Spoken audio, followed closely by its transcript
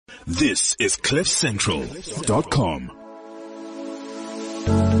This is CliffCentral.com.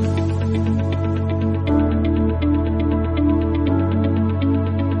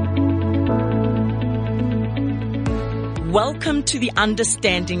 Welcome to the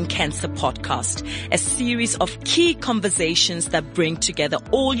Understanding Cancer podcast, a series of key conversations that bring together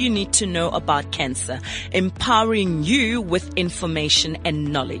all you need to know about cancer, empowering you with information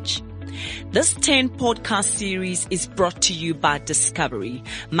and knowledge. This 10 podcast series is brought to you by Discovery.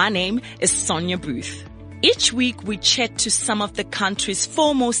 My name is Sonia Booth. Each week we chat to some of the country's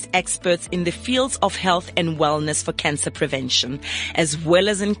foremost experts in the fields of health and wellness for cancer prevention, as well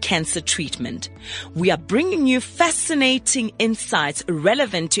as in cancer treatment. We are bringing you fascinating insights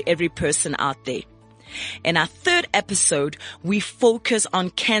relevant to every person out there. In our third episode, we focus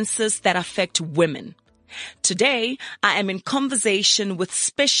on cancers that affect women. Today, I am in conversation with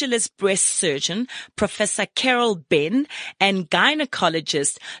specialist breast surgeon, Professor Carol Benn, and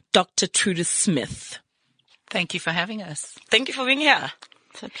gynecologist, Dr. Trudy Smith. Thank you for having us. Thank you for being here.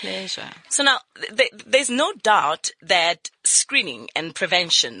 It's a pleasure. So now, there's no doubt that screening and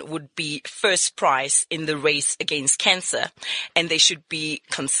prevention would be first prize in the race against cancer, and they should be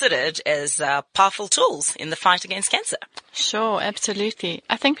considered as powerful tools in the fight against cancer. Sure, absolutely.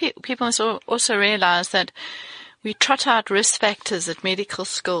 I think people must also realize that we trot out risk factors at medical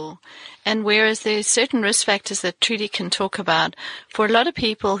school, and whereas there's certain risk factors that Trudy can talk about, for a lot of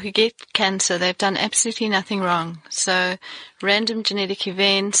people who get cancer, they've done absolutely nothing wrong. So random genetic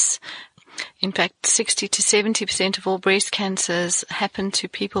events, in fact, 60 to 70% of all breast cancers happen to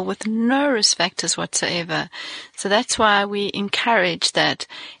people with no risk factors whatsoever. So that's why we encourage that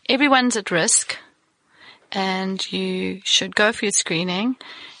everyone's at risk and you should go for your screening.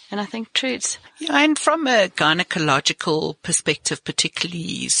 And I think, Trudes. Yeah, and from a gynecological perspective,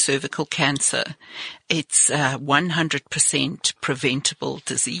 particularly cervical cancer, it's 100% preventable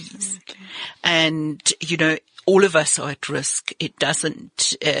disease. Okay. And, all of us are at risk. It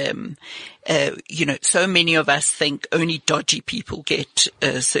doesn't, so many of us think only dodgy people get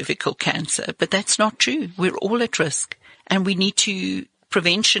cervical cancer, but that's not true. We're all at risk, and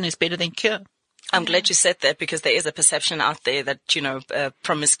prevention is better than cure. I'm glad you said that, because there is a perception out there that,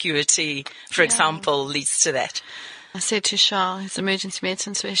 promiscuity, for example, leads to that. I said to Charles, his emergency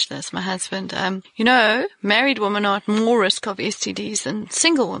medicine specialist, my husband, married women are at more risk of STDs than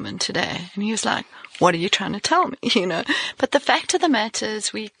single women today. And he was like, what are you trying to tell me? But the fact of the matter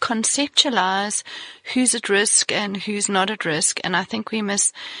is we conceptualize who's at risk and who's not at risk. And I think we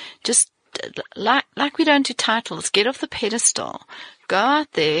must just, like we don't do titles, get off the pedestal, go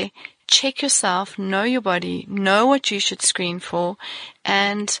out there, check yourself, know your body, know what you should screen for,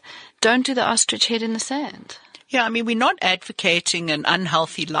 and don't do the ostrich head in the sand. Yeah, we're not advocating an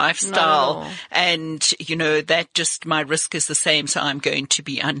unhealthy lifestyle and, that just my risk is the same, so I'm going to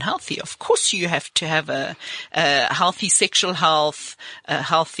be unhealthy. Of course, you have to have a healthy sexual health, a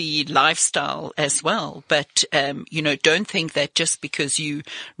healthy lifestyle as well. But, don't think that just because you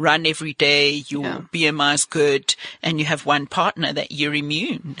run every day, your BMI is good and you have one partner that you're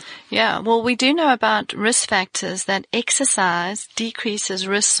immune. Yeah, well, we do know about risk factors that exercise decreases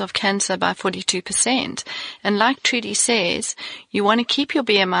risks of cancer by 42%. And like Trudy says, you want to keep your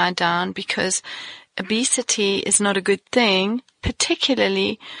BMI down because obesity is not a good thing,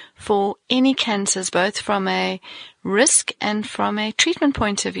 particularly for any cancers, both from a risk and from a treatment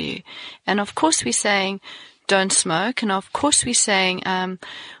point of view. And of course we're saying don't smoke, and of course we're saying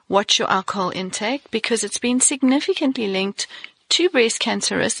watch your alcohol intake, because it's been significantly linked to breast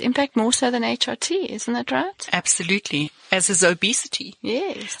cancer risk, in fact more so than HRT, isn't that right? Absolutely, as is obesity.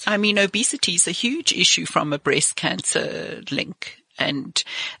 Yes. Obesity is a huge issue from a breast cancer link. And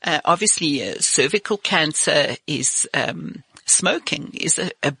obviously cervical cancer is smoking is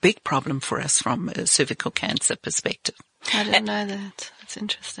a big problem for us from a cervical cancer perspective. I didn't know that. That's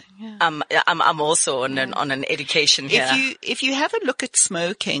interesting. Yeah. I'm also on an education here. If you have a look at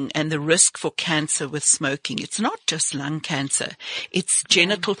smoking and the risk for cancer with smoking, it's not just lung cancer. It's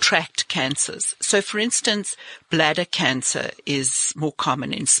genital tract cancers. So for instance, bladder cancer is more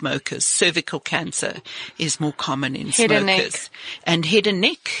common in smokers. Cervical cancer is more common in smokers. And head and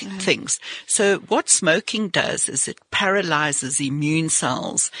neck things. So what smoking does is it paralyzes immune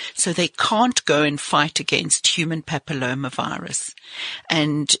cells so they can't go and fight against human papillomavirus.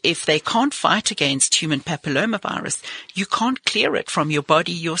 And if they can't fight against human papillomavirus, you can't clear it from your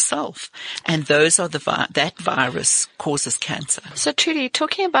body yourself. And those are that virus causes cancer. So Trudy,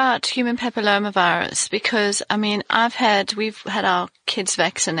 talking about human papillomavirus, because we've had our kids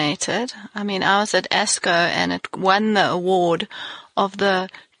vaccinated. I was at ASCO and it won the award of the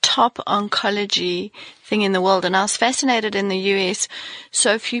top oncology thing in the world. And I was fascinated in the US,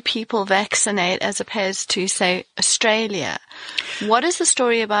 so few people vaccinate as opposed to, say, Australia. What is the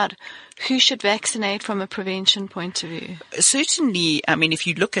story about who should vaccinate from a prevention point of view? Certainly, I mean, if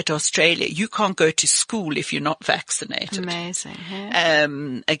you look at Australia, you can't go to school if you're not vaccinated. Amazing. Yeah.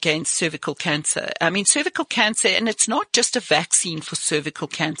 Against cervical cancer. I mean, cervical cancer, and it's not just a vaccine for cervical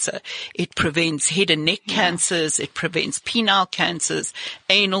cancer. It prevents head and neck cancers. It prevents penile cancers,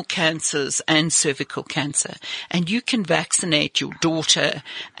 anal cancers, and cervical cancer. And you can vaccinate your daughter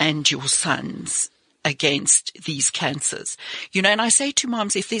and your sons against these cancers. You know, and I say to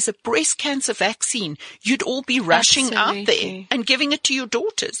moms, if there's a breast cancer vaccine, you'd all be rushing out there and giving it to your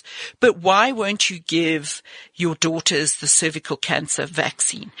daughters. But why won't you give your daughters the cervical cancer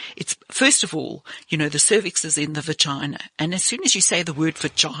vaccine? It's, first of all, you know, the cervix is in the vagina. And as soon as you say the word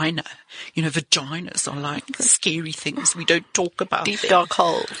vagina, you know, vaginas are like scary things. We don't talk about deep dark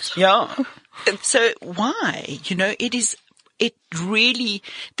holes. Yeah. So why? You know, it really,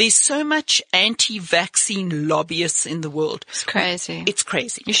 there's so much anti-vaccine lobbyists in the world. It's crazy. It's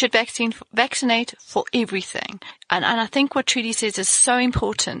crazy. You should vaccinate for everything. And I think what Trudy says is so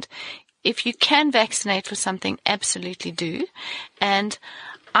important. If you can vaccinate for something, absolutely do. And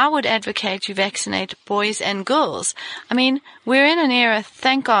I would advocate you vaccinate boys and girls. I mean, we're in an era,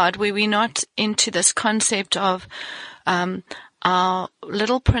 thank God, where we're not into this concept of, our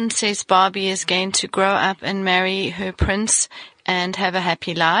little princess Barbie is going to grow up and marry her prince and have a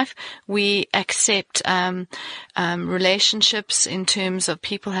happy life. We accept relationships in terms of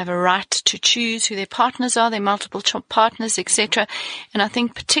people have a right to choose who their partners are, their multiple partners, etc. And I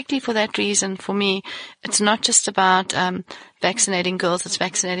think particularly for that reason, for me, it's not just about vaccinating girls, it's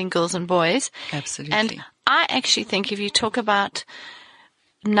vaccinating girls and boys. Absolutely. And I actually think if you talk about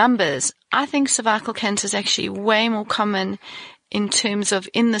numbers, I think cervical cancer is actually way more common in terms of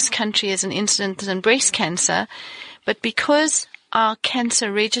in this country as an incidence than breast cancer. But because our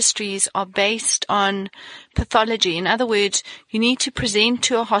cancer registries are based on pathology, in other words, you need to present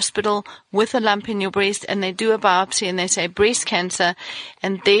to a hospital with a lump in your breast and they do a biopsy and they say breast cancer,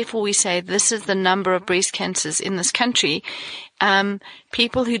 and therefore we say this is the number of breast cancers in this country.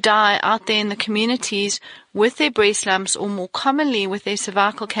 People who die out there in the communities with their breast lumps, or more commonly with their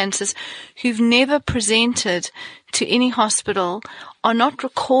cervical cancers, who've never presented to any hospital, are not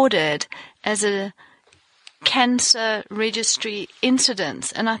recorded as a cancer registry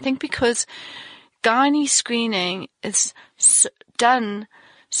incidence. And I think because gynae screening is done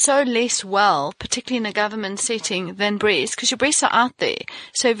so less well, particularly in a government setting, than breast, because your breasts are out there.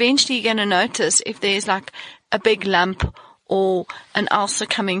 So eventually you're going to notice if there's like a big lump or an ulcer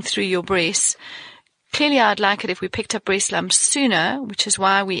coming through your breast. Clearly, I'd like it if we picked up breast lumps sooner, which is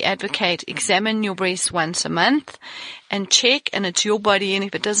why we advocate examine your breast once a month and check, and it's your body, and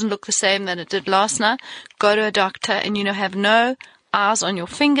if it doesn't look the same that it did last night, go to a doctor and, you know, have no eyes on your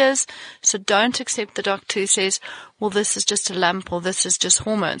fingers. So don't accept the doctor who says, well, this is just a lump or this is just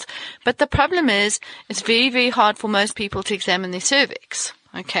hormones. But the problem is it's very, very hard for most people to examine their cervix.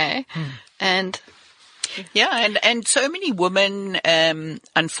 Okay. And yeah, and so many women,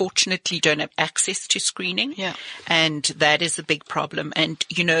 unfortunately don't have access to screening. Yeah. And that is a big problem. And,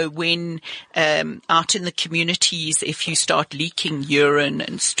 you know, when, out in the communities, if you start leaking urine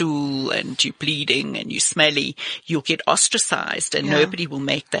and stool and you're bleeding and you're smelly, you'll get ostracized and nobody will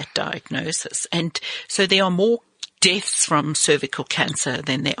make that diagnosis. And so there are more deaths from cervical cancer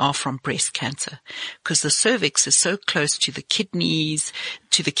than there are from breast cancer, because the cervix is so close to the kidneys,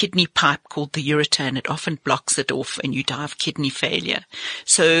 to the kidney pipe called the ureter, and it often blocks it off and you die of kidney failure.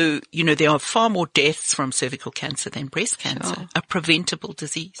 So, you know, there are far more deaths from cervical cancer than breast cancer, a preventable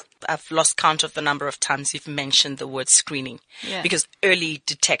disease. I've lost count of the number of times you've mentioned the word screening, because early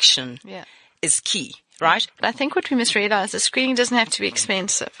detection is key, right? But I think what we must realize is screening doesn't have to be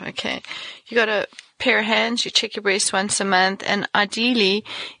expensive, okay? You got a pair of hands, you check your breast once a month, and ideally,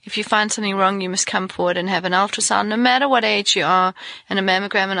 if you find something wrong, you must come forward and have an ultrasound, no matter what age you are, and a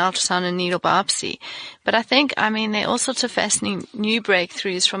mammogram, an ultrasound, and needle biopsy. But I think, I mean, there are all sorts of fascinating new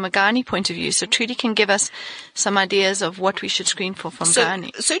breakthroughs from a gynae point of view. So Trudy can give us some ideas of what we should screen for from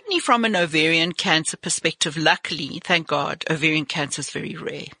gynae. Certainly from an ovarian cancer perspective, luckily, thank God, ovarian cancer is very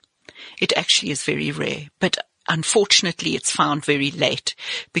rare. It actually is very rare. But unfortunately it's found very late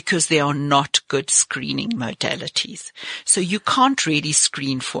because there are not good screening modalities. So you can't really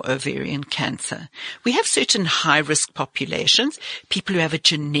screen for ovarian cancer. We have certain high-risk populations, people who have a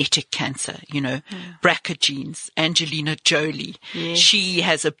genetic cancer, BRCA genes. Angelina Jolie, yes. She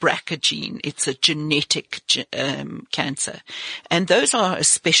has a BRCA gene. It's a genetic cancer. And those are a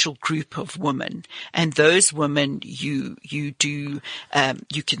special group of women. And those women, you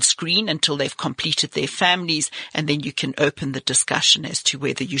can screen until they've completed their families, and then you can open the discussion as to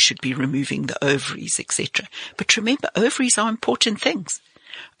whether you should be removing the ovaries, etc. But remember, ovaries are important things.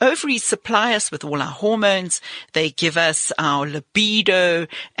 Ovaries supply us with all our hormones. They give us our libido,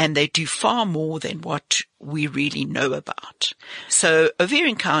 and they do far more than what we really know about. So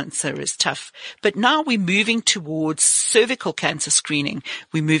ovarian cancer is tough, but now we're moving towards cervical cancer screening.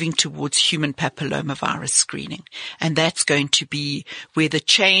 We're moving towards human papillomavirus screening, and that's going to be where the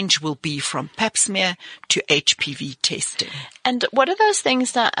change will be from pap smear to HPV testing. And what are those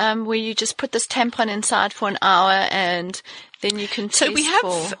things that where you just put this tampon inside for an hour and then you can test so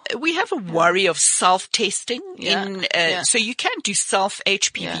we have a worry of self-testing so you can do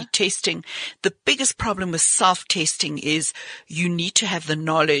self-HPV testing. The biggest problem with self-testing is you need to have the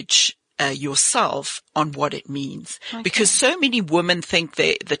knowledge yourself on what it means. Okay. Because so many women think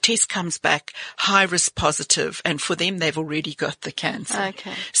the test comes back high risk positive, and for them they've already got the cancer.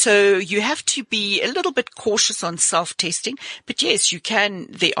 Okay. So you have to be a little bit cautious on self-testing, but yes, you can.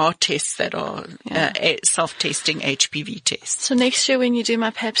 There are tests that are self-testing HPV tests. So next year when you do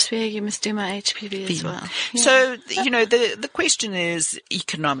my pap smear, you must do my HPV as well. Yeah. So, the question is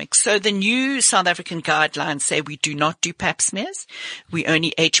economics. So the new South African guidelines say we do not do pap smears. We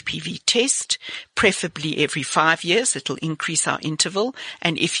only HPV test, preferably every 5 years. It'll increase our interval.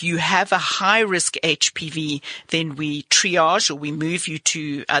 And if you have a high-risk HPV, then we triage or we move you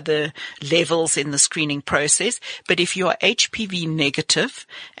to other levels in the screening process. But if you are HPV negative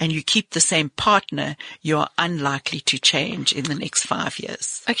and you keep the same partner, you are unlikely to change in the next 5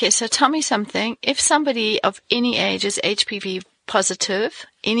 years. Okay, so tell me something. If somebody of any age is HPV positive,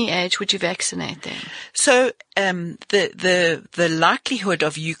 any age, would you vaccinate them? So the likelihood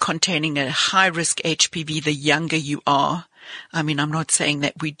of you containing a high-risk HPV, the younger you are. I mean, I'm not saying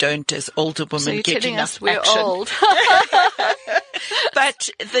that we don't, as older women, get enough we're action. Old. But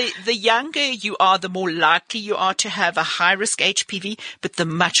the younger you are, the more likely you are to have a high-risk HPV, but the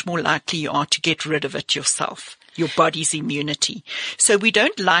much more likely you are to get rid of it yourself. Your body's immunity. So we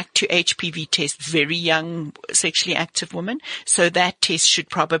don't like to HPV test very young sexually active women. So that test should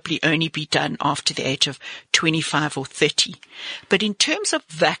probably only be done after the age of 25 or 30. But in terms of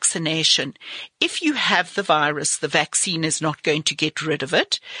vaccination, if you have the virus, the vaccine is not going to get rid of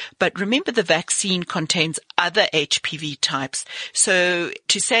it. But remember, the vaccine contains other HPV types. So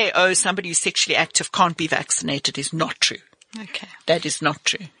to say, somebody who's sexually active can't be vaccinated is not true. Okay. That is not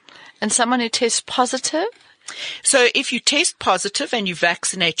true. And someone who tests positive? So if you test positive and you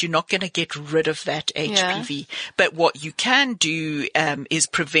vaccinate, you're not going to get rid of that HPV. Yeah. But what you can do is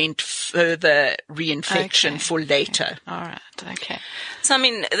prevent further reinfection for later. All right. Okay. So, I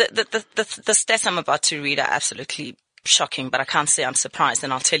mean, the stats I'm about to read are absolutely shocking, but I can't say I'm surprised,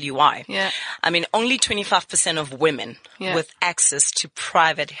 and I'll tell you why. Yeah. I mean, only 25% of women with access to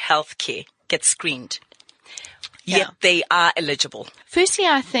private health care get screened. Yet they are eligible. Firstly,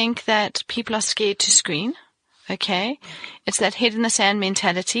 I think that people are scared to screen. Okay. It's that head in the sand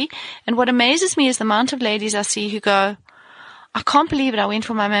mentality. And what amazes me is the amount of ladies I see who go, I can't believe it. I went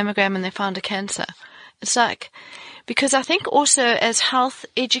for my mammogram and they found a cancer. It's like, because I think also as health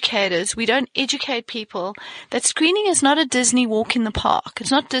educators, we don't educate people that screening is not a Disney walk in the park.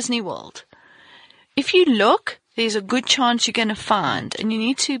 It's not Disney World. If you look, there's a good chance you're going to find, and you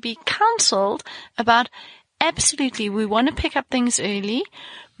need to be counseled about absolutely, we want to pick up things early.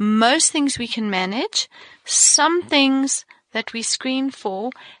 Most things we can manage. Some things that we screen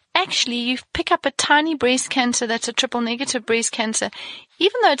for, actually, you pick up a tiny breast cancer that's a triple negative breast cancer.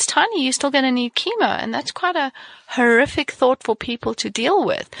 Even though it's tiny, you're still going to need chemo. And that's quite a horrific thought for people to deal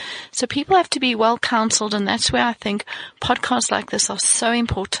with. So people have to be well counseled. And that's where I think podcasts like this are so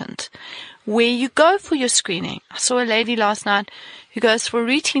important. Where you go for your screening. I saw a lady last night who goes for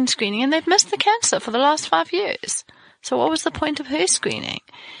routine screening and they've missed the cancer for the last 5 years. So what was the point of her screening?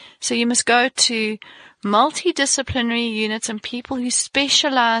 So you must go to multidisciplinary units and people who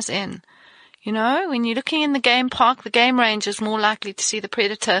specialize in, when you're looking in the game park, the game range is more likely to see the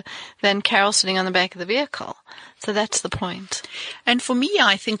predator than Carol sitting on the back of the vehicle. So that's the point. And for me,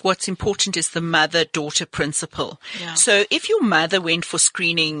 I think what's important is the mother-daughter principle. Yeah. So if your mother went for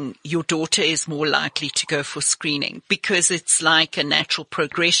screening, your daughter is more likely to go for screening because it's like a natural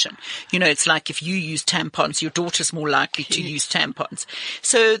progression. You know, it's like if you use tampons, your daughter's more likely to use tampons.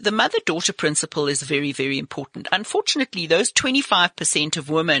 So the mother-daughter principle is very, very important. Unfortunately, those 25% of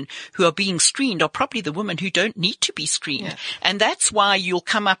women who are being screened are probably the women who don't need to be screened. Yeah. And that's why you'll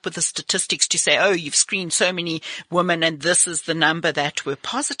come up with the statistics to say, oh, you've screened so many women and this is the number that were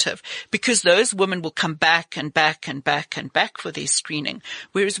positive, because those women will come back and back and back and back for their screening.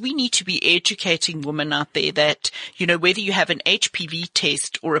 Whereas we need to be educating women out there that, you know, whether you have an HPV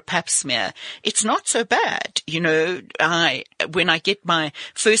test or a pap smear, it's not so bad. You know, when I get my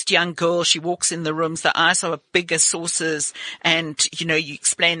first young girl, she walks in the rooms, the eyes are bigger sources, and, you know, you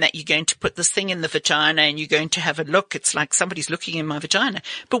explain that you're going to put this thing in the vagina and you're going to have a look. It's like somebody's looking in my vagina.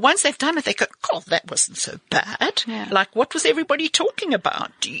 But once they've done it, they go, oh, that wasn't so bad. Yeah. Like, what was everybody talking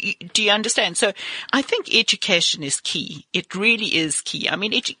about? Do you understand? So I think education is key. It really is key. I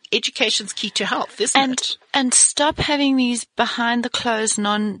mean, education's key to health, isn't it? And stop having these behind the closed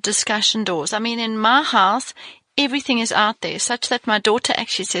non-discussion doors. I mean, in my house, everything is out there, such that my daughter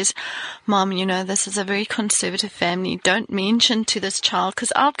actually says, Mom, you know, this is a very conservative family. Don't mention to this child,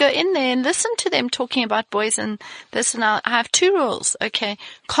 because I'll go in there and listen to them talking about boys and this, and I have 2 rules. Okay.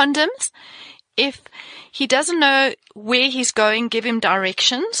 Condoms. If he doesn't know where he's going, give him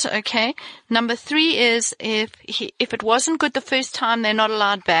directions. Okay. Number 3 is if it wasn't good the first time, they're not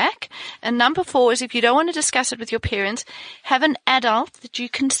allowed back. And number 4 is if you don't want to discuss it with your parents, have an adult that you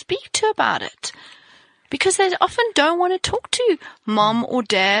can speak to about it. Because they often don't want to talk to mom or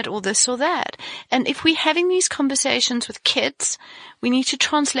dad or this or that. And if we're having these conversations with kids, we need to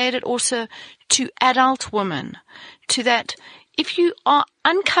translate it also to adult women, to that if you are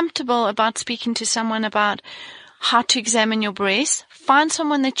uncomfortable about speaking to someone about how to examine your breasts, find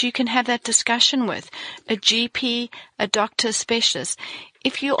someone that you can have that discussion with, a GP, a doctor, specialist.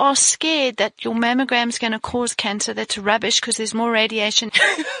 If you are scared that your mammogram is going to cause cancer, that's rubbish, because there's more radiation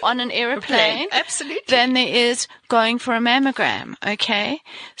on an airplane than there is going for a mammogram, okay?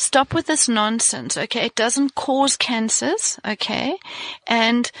 Stop with this nonsense, okay? It doesn't cause cancers, okay?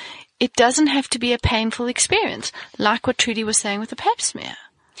 And it doesn't have to be a painful experience, like what Trudy was saying with the pap smear.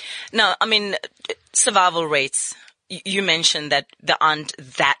 Now, I mean, survival rates, you mentioned that there aren't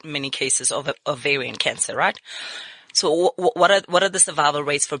that many cases of ovarian cancer, right? So what are the survival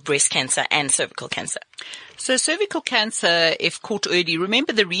rates for breast cancer and cervical cancer? So cervical cancer, if caught early,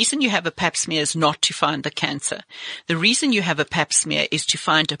 remember the reason you have a pap smear is not to find the cancer. The reason you have a pap smear is to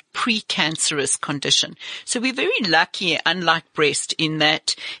find a precancerous condition. So we're very lucky, unlike breast, in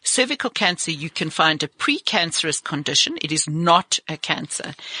that cervical cancer, you can find a precancerous condition. It is not a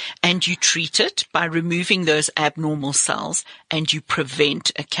cancer. And you treat it by removing those abnormal cells, and you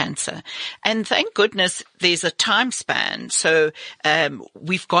prevent a cancer. And thank goodness there's a time span. So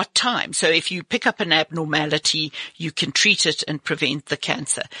we've got time. So if you pick up an abnormality, you can treat it and prevent the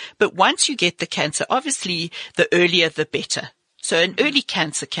cancer. But once you get the cancer, obviously the earlier the better. So an early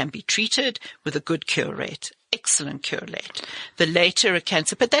cancer can be treated with a good cure rate. Excellent cure rate. The later a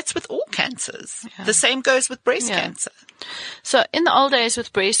cancer, but that's with all cancers. Yeah. The same goes with breast cancer. So in the old days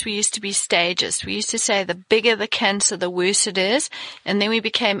with breast, we used to be stageist. We used to say the bigger the cancer, the worse it is. And then we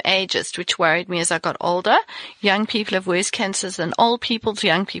became ageist, which worried me as I got older. Young people have worse cancers than old people.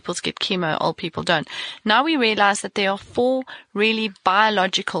 Young people get chemo, old people don't. Now we realize that there are 4 really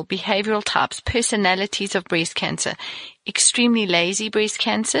biological behavioral types, personalities of breast cancer. Extremely lazy breast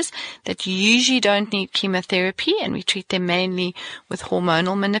cancers that usually don't need chemotherapy, and we treat them mainly with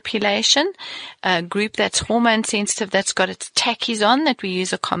hormonal manipulation. A group that's hormone sensitive, that's got its tackies on, that we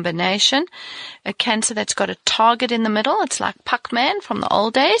use a combination. A cancer that's got a target in the middle, it's like Pac-Man from the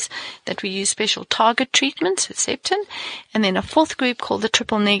old days, that we use special target treatments, Herceptin. And then a 4th group called the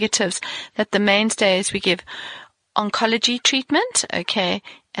triple negatives, that the mainstay is we give oncology treatment, okay,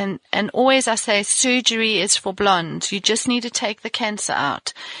 and always I say surgery is for blondes. You just need to take the cancer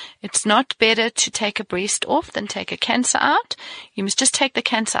out. It's not better to take a breast off than take a cancer out. You must just take the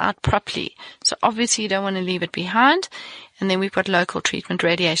cancer out properly. So obviously you don't want to leave it behind. And then we've got local treatment,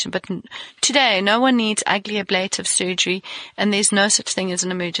 radiation. But today no one needs ugly ablative surgery, and there's no such thing as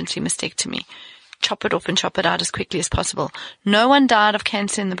an emergency mastectomy. Chop it off and chop it out as quickly as possible. No one died of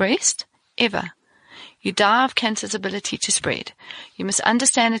cancer in the breast, ever. You die of cancer's ability to spread. You must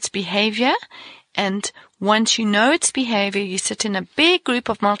understand its behavior, and once you know its behavior, you sit in a big group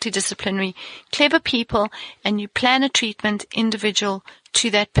of multidisciplinary, clever people, and you plan a treatment individual to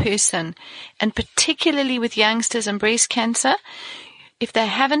that person. And particularly with youngsters and breast cancer, if they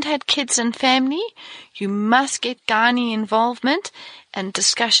haven't had kids and family, You must get gynae involvement and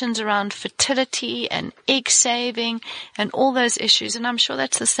discussions around fertility and egg saving and all those issues. And I'm sure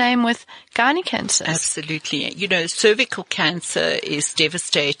that's the same with gynae cancers. Absolutely. You know, cervical cancer is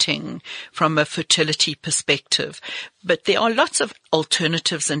devastating from a fertility perspective, but there are lots of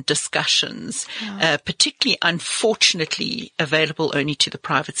alternatives and discussions, particularly, unfortunately, available only to the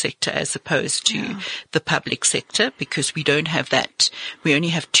private sector as opposed to the public sector, because we don't have that. We only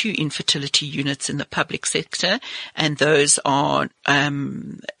have 2 infertility units in the public sector, and those are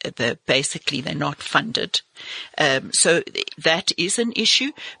basically they're not funded. So that is an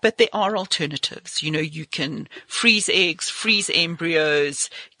issue, but there are alternatives. You know, you can freeze eggs, freeze embryos,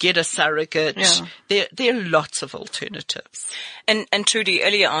 get a surrogate. Yeah. There are lots of alternatives. And Trudy,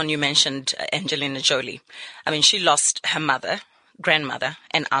 earlier on you mentioned Angelina Jolie. I mean, she lost her mother, grandmother,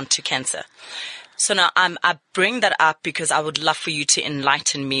 and aunt to cancer. So now I bring that up because I would love for you to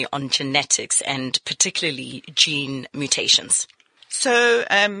enlighten me on genetics and particularly gene mutations. So,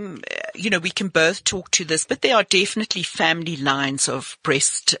 you know, we can both talk to this, but there are definitely family lines of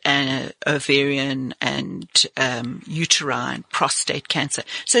breast, ovarian and uterine, prostate cancer.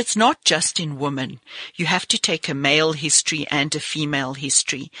 So it's not just in women. You have to take a male history and a female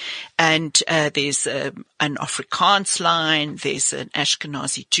history. And there's an Afrikaans line, there's an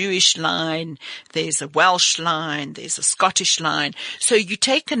Ashkenazi Jewish line, there's a Welsh line, there's a Scottish line. So you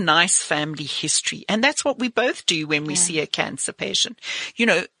take a nice family history, and that's what we both do when we see a cancer patient. You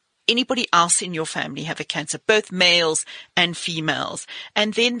know, anybody else in your family have a cancer, both males and females.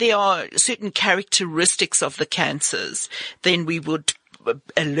 And then there are certain characteristics of the cancers. Then we would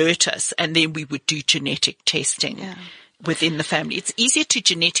alert us, and then we would do genetic testing within the family. It's easier to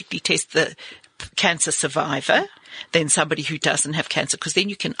genetically test the cancer survivor than somebody who doesn't have cancer, because then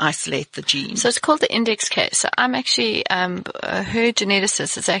you can isolate the gene. So it's called the index case. So I'm actually, her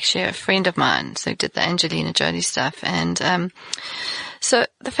geneticist is actually a friend of mine, so did the Angelina Jolie stuff. And so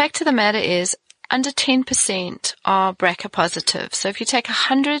the fact of the matter is under 10% are BRCA positive. So if you take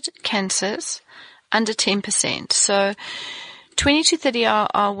 100 cancers, under 10%. So 20 to 30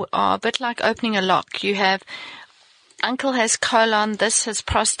 are a bit like opening a lock. You have uncle has colon, this has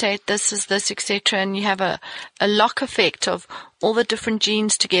prostate, this is this, etc. And you have a lock effect of all the different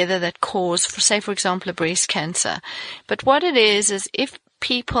genes together that cause, say, for example, a breast cancer. But what it is if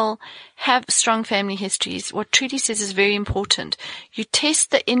people have strong family histories, what Trudy says is very important. You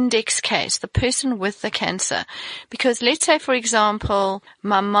test the index case, the person with the cancer. Because let's say, for example,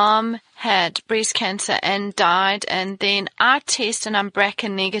 my mom had breast cancer and died, and then I test and I'm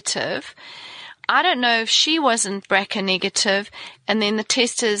BRCA negative. I don't know if she wasn't BRCA negative, and then the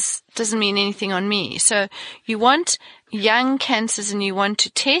test doesn't mean anything on me. So you want young cancers and you want to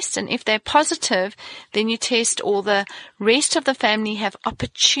test, and if they're positive, then you test. All the rest of the family have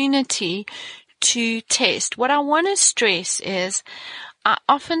opportunity to test. What I want to stress is I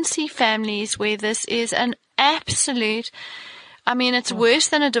often see families where this is an absolute, I mean, it's worse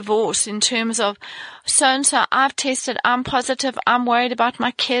than a divorce in terms of so-and-so, I've tested, I'm positive, I'm worried about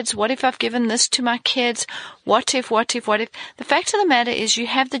my kids. What if I've given this to my kids? What if? The fact of the matter is you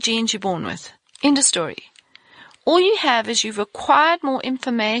have the genes you're born with. End of story. All you have is you've acquired more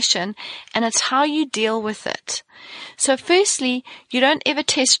information, and it's how you deal with it. So firstly, you don't ever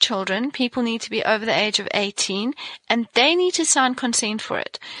test children. People need to be over the age of 18, and they need to sign consent for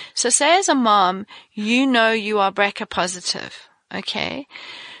it. So say as a mom, you know you are BRCA positive. Okay.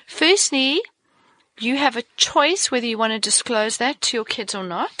 Firstly, you have a choice whether you want to disclose that to your kids or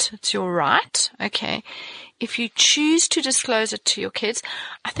not. It's your right. Okay. If you choose to disclose it to your kids,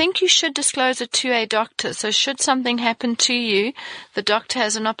 I think you should disclose it to a doctor. So should something happen to you, the doctor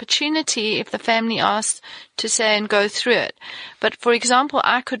has an opportunity, if the family asks, to say and go through it. But for example,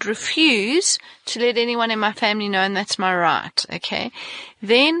 I could refuse to let anyone in my family know, and that's my right. Okay.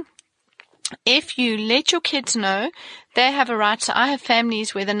 Then if you let your kids know, they have a right. So I have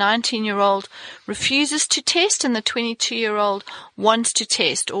families where the 19-year-old refuses to test and the 22-year-old wants to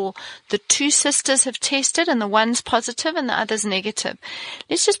test, or the 2 sisters have tested and the one's positive and the other's negative.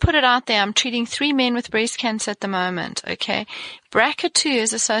 Let's just put it out there. I'm treating 3 men with breast cancer at the moment. Okay. BRCA2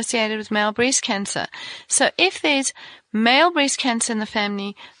 is associated with male breast cancer. So if there's male breast cancer in the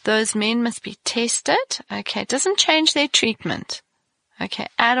family, those men must be tested. Okay. It doesn't change their treatment. Okay.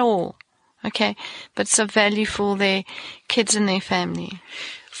 At all. Okay, but it's of value for their kids and their family.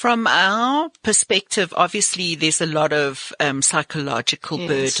 From our perspective, obviously there's a lot of psychological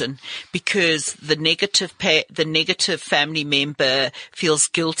burden, because the negative family member feels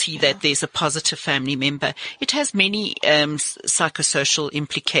guilty that there's a positive family member. It has many psychosocial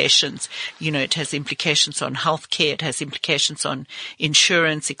implications. It has implications on healthcare, it has implications on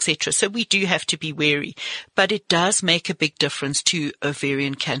insurance, etc. So we do have to be wary, but it does make a big difference to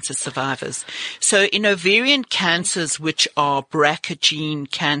ovarian cancer survivors. So in ovarian cancers, which are BRCA gene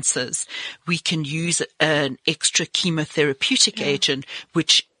cancers, we can use an extra chemotherapeutic agent,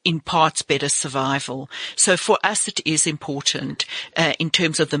 which imparts better survival. So for us, it is important in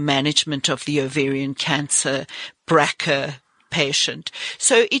terms of the management of the ovarian cancer BRCA patient.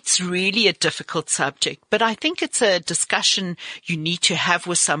 So it's really a difficult subject, but I think it's a discussion you need to have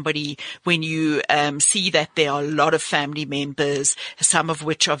with somebody when you see that there are a lot of family members, some of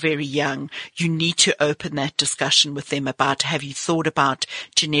which are very young. You need to open that discussion with them about, have you thought about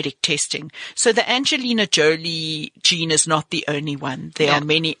genetic testing? So the Angelina Jolie gene is not the only one. There are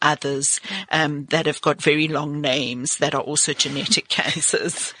many others that have got very long names that are also genetic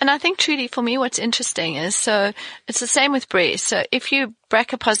cancers. And I think, Trudy, for me, what's interesting is, so it's the same with breast. So if you're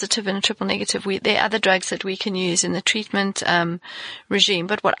BRCA positive and triple negative, there are other drugs that we can use in the treatment regime.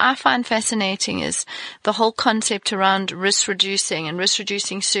 But what I find fascinating is the whole concept around risk reducing and risk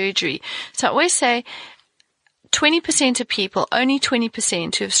reducing surgery. So I always say 20% of people, only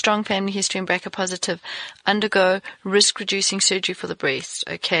 20% who have strong family history and BRCA positive, undergo risk reducing surgery for the breast.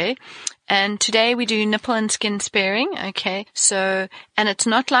 Okay. And today we do nipple and skin sparing, okay? So, and it's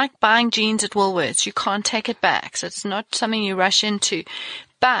not like buying jeans at Woolworths. You can't take it back. So it's not something you rush into.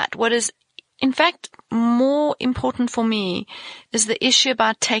 But what is, in fact, more important for me is the issue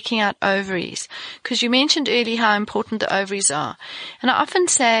about taking out ovaries. Because you mentioned earlier how important the ovaries are. And I often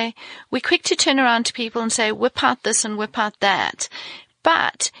say, we're quick to turn around to people and say, whip out this and whip out that.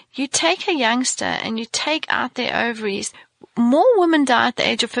 But you take a youngster and you take out their ovaries, more women die at the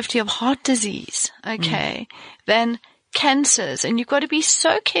age of 50 of heart disease, okay, than cancers. And you've got to be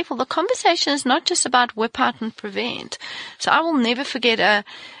so careful. The conversation is not just about whip out and prevent. So I will never forget a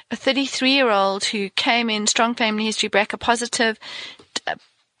 33-year-old who came in, strong family history, BRCA positive,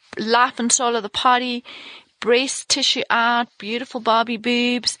 life and soul of the party, breast tissue out, beautiful Barbie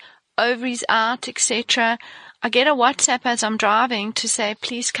boobs, ovaries out, etc. I get a WhatsApp as I'm driving to say,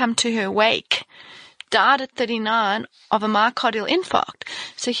 please come to her wake. Died at 39 of a myocardial infarct.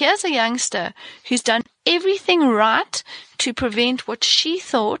 So here's a youngster who's done everything right to prevent what she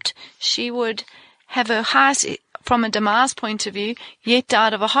thought she would have a highest from a demise point of view, yet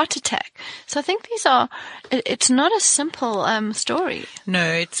died of a heart attack. So I think it's not a simple story.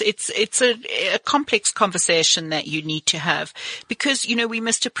 No, it's a complex conversation that you need to have, because, we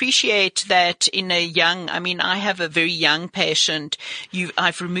must appreciate that I have a very young patient.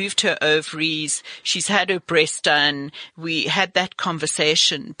 I've removed her ovaries. She's had her breast done. We had that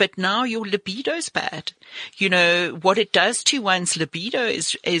conversation, but now your libido's bad. What it does to one's libido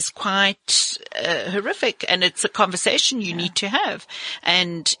is quite horrific, and it's a conversation you need to have.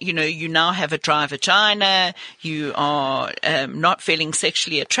 And, you now have a dry vagina, you are not feeling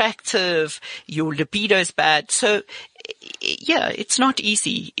sexually attractive, your libido's bad. So, it's not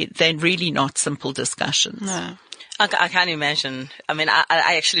easy. They're really not simple discussions. No. I can't imagine.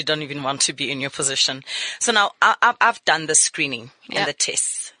 I actually don't even want to be in your position. So now I've done the screening and the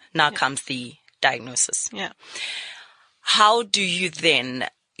tests. Now comes the diagnosis. Yeah. How do you then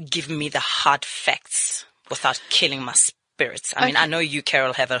give me the hard facts without killing my spirits? I know you,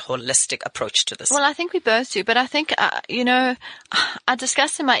 Carol, have a holistic approach to this. Well, I think we both do, but I think, I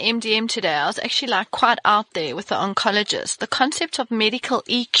discussed in my MDM today, I was actually quite out there with the oncologist. The concept of medical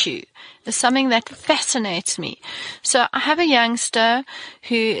EQ is something that fascinates me. So I have a youngster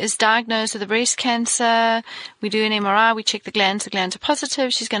who is diagnosed with a breast cancer. We do an MRI. We check the glands. The glands are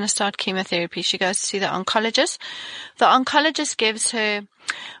positive. She's going to start chemotherapy. She goes to see the oncologist. The oncologist gives her,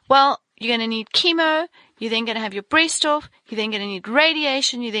 you're going to need chemo. You're then going to have your breast off. You're then going to need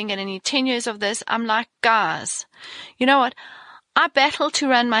radiation. You're then going to need 10 years of this. I'm like, guys, you know what? I battle to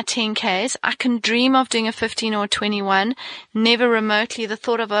run my 10Ks. I can dream of doing a 15 or a 21. Never remotely. The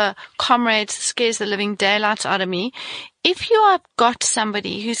thought of a comrade scares the living daylights out of me. If you have got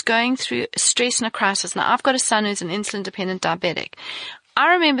somebody who's going through stress and a crisis, now I've got a son who's an insulin-dependent diabetic.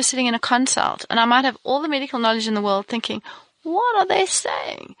 I remember sitting in a consult, and I might have all the medical knowledge in the world thinking, what are they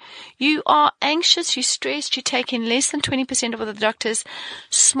saying? You are anxious, you're stressed, you're taking less than 20% of what the doctors,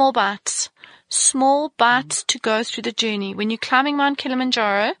 small bites to go through the journey. When you're climbing Mount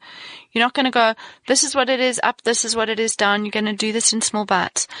Kilimanjaro, you're not going to go, this is what it is up, this is what it is down. You're going to do this in small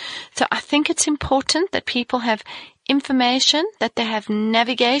bites. So I think it's important that people have information, that they have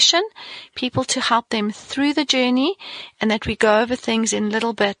navigation, people to help them through the journey, and that we go over things in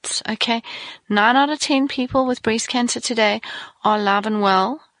little bits, okay? 9 out of 10 people with breast cancer today are alive and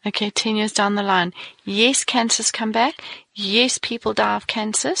well, okay, 10 years down the line. Yes, cancers come back. Yes, people die of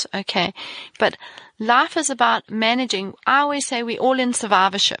cancers, okay? But life is about managing. I always say we're all in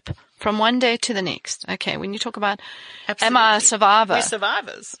survivorship from one day to the next, okay? When you talk about, am I a survivor? We're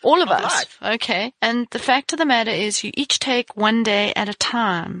survivors. All of us, life. okay? And the fact of the matter is you each take one day at a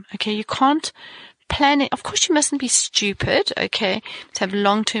time, okay? You can't plan it. Of course, you mustn't be stupid, okay, to have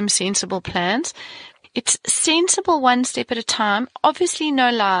long-term sensible plans. It's sensible one step at a time. Obviously, no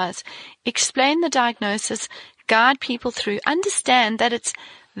lies. Explain the diagnosis, guide people through, understand that it's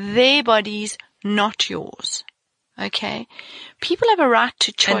their bodies, not yours. Okay? People have a right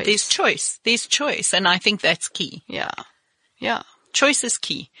to choice. And there's choice. There's choice. And I think that's key. Yeah. Yeah. Choice is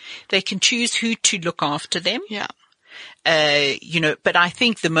key. They can choose who to look after them. Yeah. But I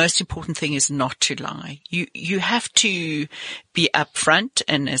think the most important thing is not to lie. You have to be upfront,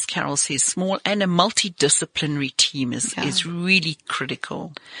 and as Carol says, small, and a multidisciplinary team is really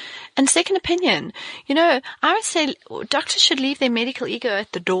critical. And second opinion. I would say doctors should leave their medical ego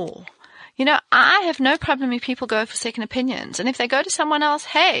at the door. I have no problem if people go for second opinions. And if they go to someone else,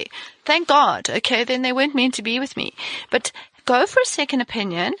 hey, thank God, okay, then they weren't meant to be with me. But go for a second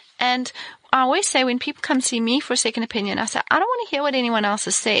opinion. And I always say when people come see me for a second opinion, I say, I don't want to hear what anyone else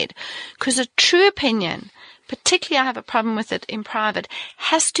has said. Because a true opinion, particularly I have a problem with it in private,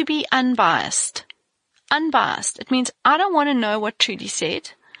 has to be unbiased. Unbiased. It means I don't want to know what Trudy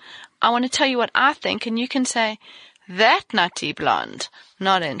said. I want to tell you what I think, and you can say, that nutty blonde,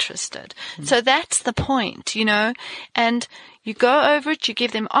 not interested. So that's the point, and you go over it, you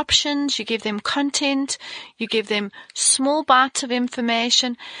give them options, you give them content, you give them small bites of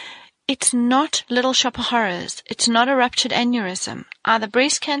information. It's not little shop of horrors. It's not a ruptured aneurysm. Either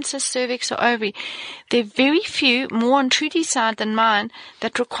breast cancer, cervix, or ovary. There are very few, more on Trudy's side than mine,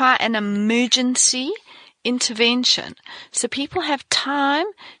 that require an emergency intervention. So people have time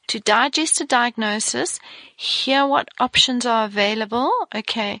to digest a diagnosis, hear what options are available,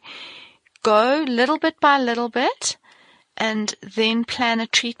 okay, go little bit by little bit, and then plan a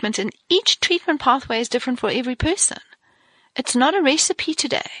treatment. And each treatment pathway is different for every person. It's not a recipe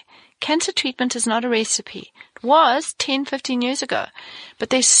today. Cancer treatment is not a recipe. It was 10, 15 years ago.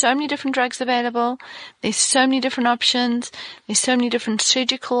 But there's so many different drugs available. There's so many different options. There's so many different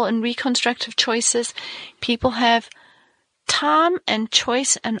surgical and reconstructive choices. People have time and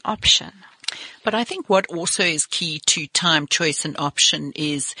choice and option. But I think what also is key to time, choice, and option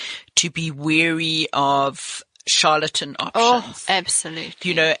is to be wary of charlatan options. Oh,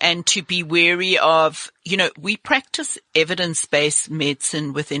 absolutely. And to be wary of, we practice evidence-based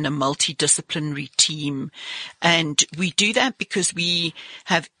medicine within a multidisciplinary team. And we do that because we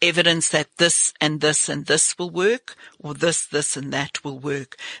have evidence that this and this and this will work, or this and that will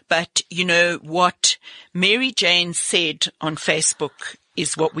work. But what Mary Jane said on Facebook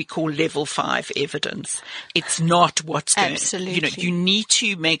is what we call level 5 evidence. It's not what's going. Absolutely. You need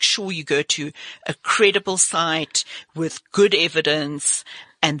to make sure you go to a credible site with good evidence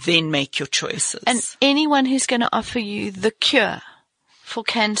and then make your choices. And anyone who's going to offer you the cure for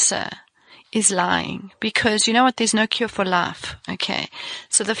cancer is lying, because you know what? There's no cure for life. Okay.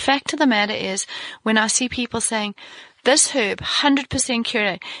 So the fact of the matter is, when I see people saying, this herb, 100%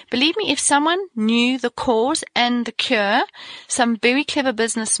 cure. Believe me, if someone knew the cause and the cure, some very clever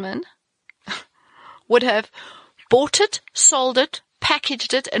businessman would have bought it, sold it,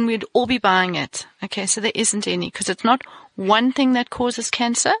 packaged it, and we'd all be buying it. Okay, so there isn't any, because it's not one thing that causes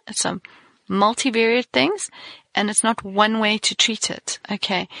cancer. It's some multivariate things, and it's not one way to treat it.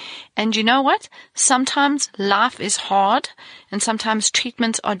 Okay. And you know what? Sometimes life is hard, and sometimes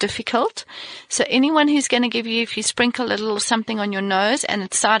treatments are difficult. So anyone who's going to give you, if you sprinkle a little something on your nose and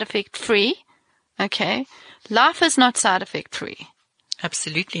it's side effect free, okay, life is not side effect free.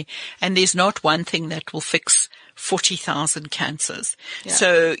 Absolutely. And there's not one thing that will fix 40,000 cancers. Yeah.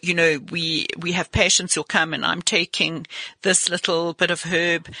 So, we have patients who'll come, and I'm taking this little bit of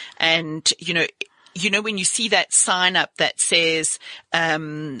herb, and, when you see that sign up that says,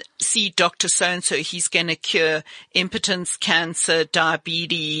 see Dr. So-and-so, he's going to cure impotence, cancer,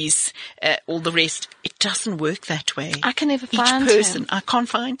 diabetes, all the rest. It doesn't work that way. I can never find him. I can't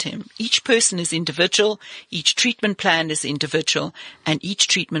find him. Each person is individual. Each treatment plan is individual, and each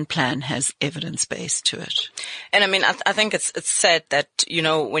treatment plan has evidence base to it. And I mean, I think it's sad that,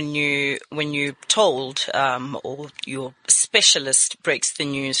 when you told, or your specialist breaks the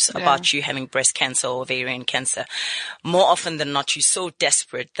news about you having breast cancer, cancer or ovarian cancer, more often than not, you're so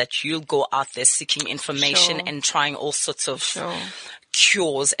desperate that you'll go out there seeking information and trying all sorts of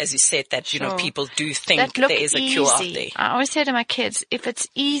cures, as you said, that, you know, people do think there is a cure out there. I always say to my kids, if it's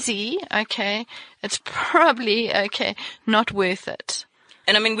easy, okay, it's probably, not worth it.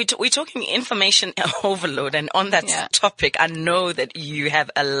 And I mean, we're talking information overload. And on that topic, I know that you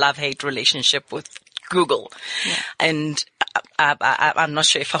have a love-hate relationship with Google. Yeah. And I'm not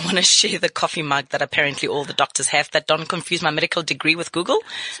sure if I want to share the coffee mug that apparently all the doctors have that don't confuse my medical degree with Google.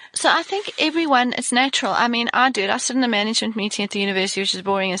 So I think everyone, it's natural. I mean, I do it. I sit in a management meeting at the university, which is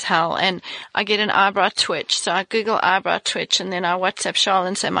boring as hell, and I get an eyebrow twitch. So I Google eyebrow twitch, and then I WhatsApp Charles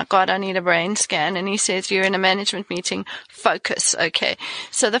and say, my God, I need a brain scan. And he says, you're in a management meeting. Focus. Okay.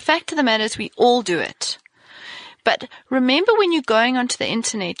 So the fact of the matter is we all do it. But remember, when you're going onto the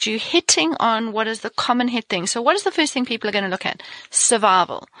internet, you're hitting on what is the common hit thing. So what is the first thing people are going to look at?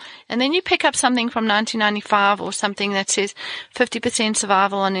 Survival. And then you pick up something from 1995 or something that says 50%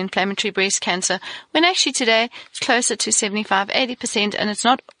 survival on inflammatory breast cancer, when actually today it's closer to 75, 80%, and it's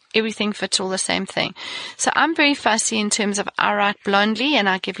not everything fits all the same thing. So I'm very fussy in terms of I write blindly, and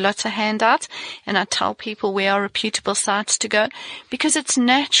I give lots of handouts, and I tell people where are reputable sites to go, because it's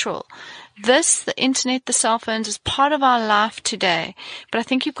natural. The internet, the cell phones is part of our life today. But I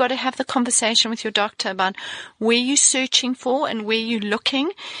think you've got to have the conversation with your doctor about where you're searching for and where you're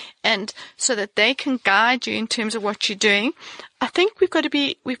looking, and so that they can guide you in terms of what you're doing. I think we've got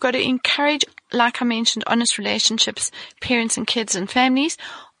to encourage, like I mentioned, honest relationships, parents and kids and families,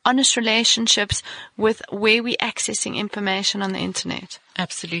 honest relationships with where we're accessing information on the internet.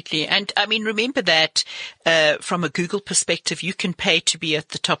 Absolutely. And I mean, remember that from a Google perspective, you can pay to be at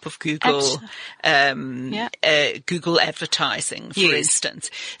the top of Google, Google advertising, for instance.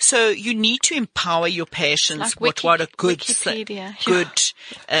 So you need to empower your patients with what are good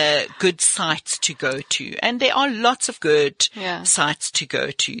sites to go to. And there are lots of good sites to go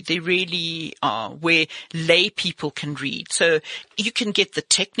to. There really are, where lay people can read. So you can get the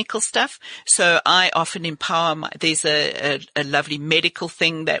technical stuff. So I often empower there's a lovely medical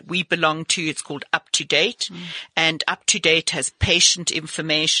thing that we belong to. It's called Up to Date, and Up to Date has patient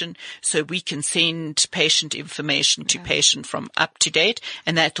information. So we can send patient information to patient from Up to Date,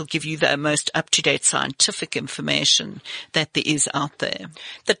 and that will give you the most up-to-date scientific information that there is out there.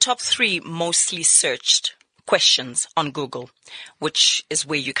 The top 3 mostly searched questions on Google, which is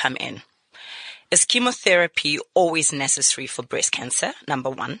where you come in. Is chemotherapy always necessary for breast cancer? Number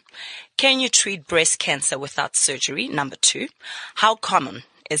 1. Can you treat breast cancer without surgery? Number 2. How common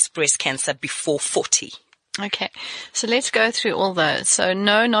is breast cancer before 40? Okay, so let's go through all those. So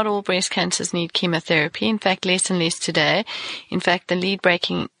no, not all breast cancers need chemotherapy. In fact, less and less today. In fact, the lead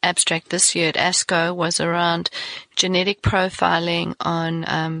breaking abstract this year at ASCO was around genetic profiling on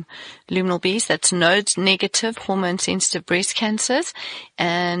luminal Bs, that's node negative hormone sensitive breast cancers,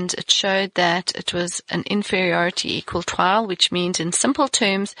 and it showed that it was an inferiority equal trial, which means in simple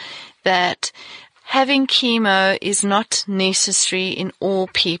terms that having chemo is not necessary in all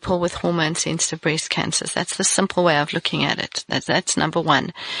people with hormone-sensitive breast cancers. That's the simple way of looking at it. That's number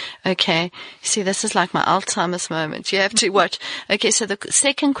 1. Okay. See, this is like my Alzheimer's moment. You have to watch. Okay, so the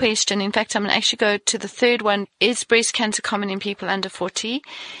second question, in fact, I'm going to actually go to the third one. Is breast cancer common in people under 40?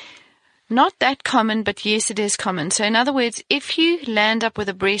 Not that common, but yes, it is common. So in other words, if you land up with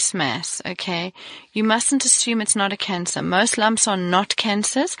a breast mass, okay, you mustn't assume it's not a cancer. Most lumps are not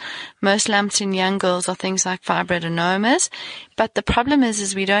cancers. Most lumps in young girls are things like fibroadenomas. But the problem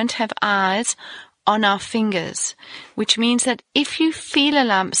is we don't have eyes on our fingers, which means that if you feel a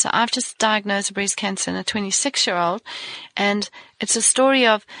lump, so I've just diagnosed breast cancer in a 26-year-old, and it's a story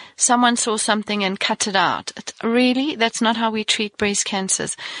of someone saw something and cut it out. Really, that's not how we treat breast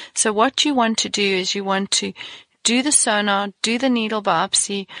cancers. So what you want to do is you want to do the sonar, do the needle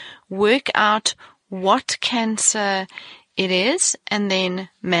biopsy, work out what cancer it is, and then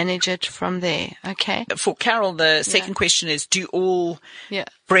manage it from there. Okay. For Carol, the second question is, do all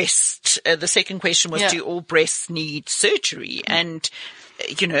breasts, the second question was, do all breasts need surgery? And,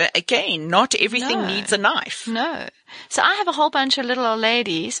 you know, again, not everything needs a knife. No. So I have a whole bunch of little old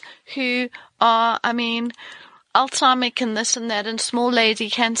ladies who are, Alzheimer's and this and that and small lady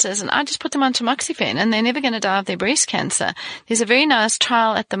cancers, and I just put them on tamoxifen and they're never going to die of their breast cancer. There's a very nice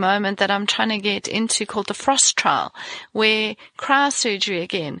trial at the moment that I'm trying to get into called the Frost trial, where cryosurgery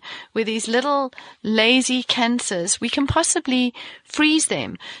again, where these little lazy cancers, we can possibly freeze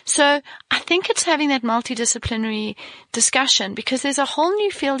them. So I think it's having that multidisciplinary discussion, because there's a whole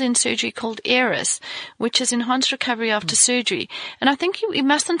new field in surgery called ERIS, which is enhanced recovery after surgery. And I think we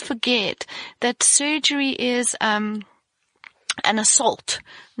mustn't forget that surgery is an assault.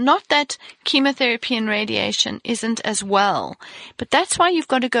 Not that chemotherapy and radiation isn't as well, but that's why you've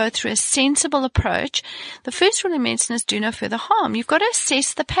got to go through a sensible approach. The first rule in medicine is do no further harm. You've got to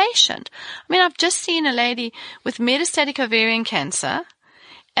assess the patient. I mean, I've just seen a lady with metastatic ovarian cancer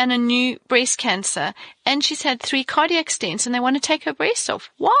and a new breast cancer, and she's had 3 cardiac stents, and they want to take her breast off.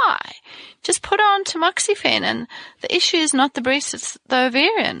 Why? Just put her on tamoxifen, and the issue is not the breast, it's the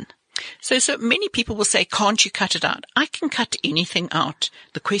ovarian. So many people will say, can't you cut it out? I can cut anything out.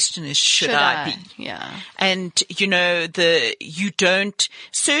 The question is, should I be? Yeah. And,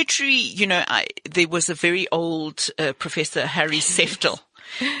 surgery, there was a very old Professor Harry Seftel.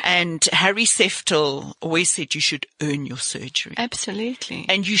 And Harry Seftel always said you should earn your surgery. Absolutely.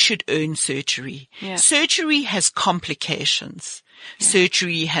 And you should earn surgery. Yeah. Surgery has complications. Yeah.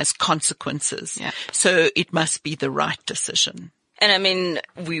 Surgery has consequences. Yeah. So it must be the right decision. And I mean,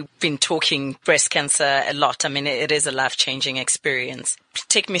 we've been talking breast cancer a lot. I mean, it is a life-changing experience.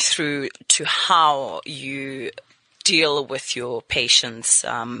 Take me through to how you deal with your patients,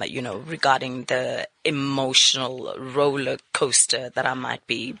 regarding the emotional roller coaster that I might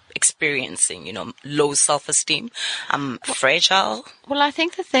be experiencing, low self-esteem. I'm fragile. Well, I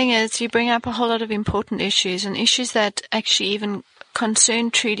think the thing is you bring up a whole lot of important issues, and issues that actually even concern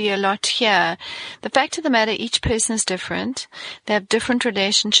Trudy a lot here. The fact of the matter, each person is different. They have different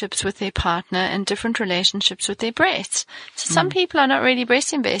relationships with their partner and different relationships with their breasts. So some people are not really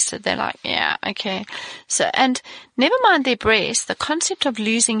breast invested. They're like, yeah, okay. So, and never mind their breasts, the concept of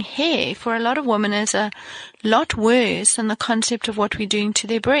losing hair for a lot of women is a lot worse than the concept of what we're doing to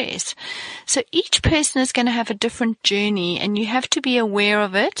their breasts. So each person is going to have a different journey, and you have to be aware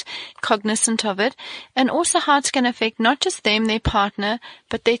of it, cognizant of it, and also how it's going to affect not just them, their partner,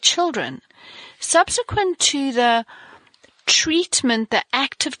 but their children. Subsequent to the treatment, the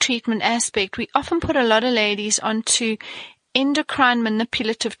active treatment aspect, we often put a lot of ladies onto endocrine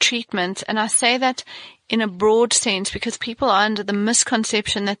manipulative treatment, and I say that in a broad sense because people are under the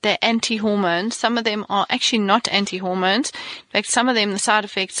misconception that they're anti-hormones. Some of them are actually not anti-hormones. In fact, some of them, the side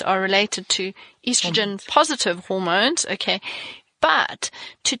effects are related to estrogen positive hormones, okay? But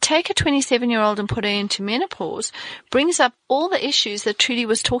to take a 27-year-old and put her into menopause brings up all the issues that Trudy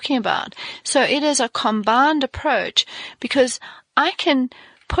was talking about. So it is a combined approach, because I can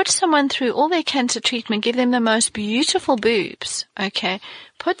put someone through all their cancer treatment, give them the most beautiful boobs, okay,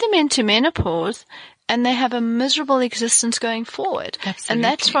 put them into menopause, and they have a miserable existence going forward. Absolutely. And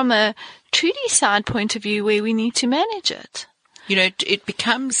that's from a Trudy side point of view where we need to manage it. It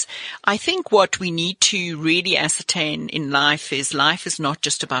becomes, I think what we need to really ascertain in life is not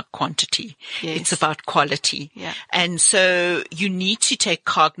just about quantity. Yes. It's about quality. Yeah. And so you need to take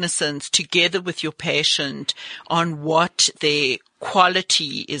cognizance together with your patient on what their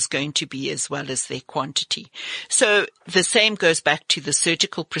quality is going to be as well as their quantity. So the same goes back to the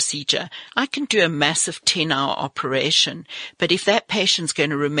surgical procedure. I can do a massive 10-hour operation, but if that patient's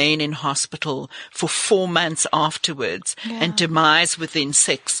going to remain in hospital for 4 months afterwards and demise within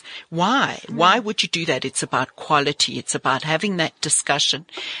 6, why? Why would you do that? It's about quality. It's about having that discussion,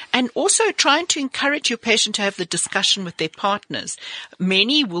 and also trying to encourage your patient to have the discussion with their partners.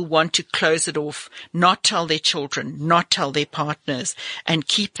 Many will want to close it off, not tell their children, not tell their partners, and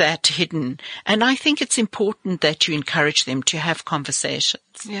keep that hidden. And I think it's important that you encourage them to have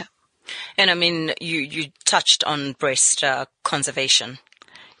conversations. Yeah. And I mean, you touched on breast conservation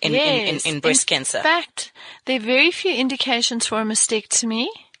in breast cancer. In fact, there are very few indications for a mastectomy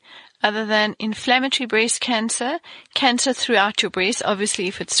other than inflammatory breast cancer, cancer throughout your breast. Obviously,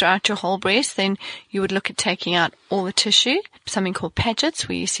 if it's throughout your whole breast, then you would look at taking out all the tissue, something called Paget's,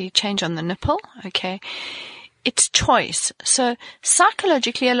 where you see change on the nipple, okay? It's choice. So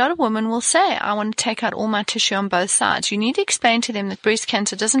psychologically, a lot of women will say, I want to take out all my tissue on both sides. You need to explain to them that breast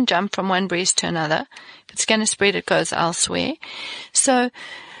cancer doesn't jump from one breast to another. If it's going to spread, it goes elsewhere. So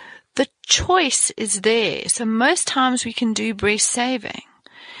the choice is there. So most times we can do breast saving.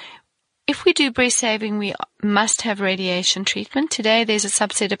 If we do breast saving, we must have radiation treatment. Today, there's a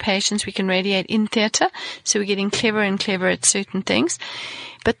subset of patients we can radiate in theatre, so we're getting clever and clever at certain things.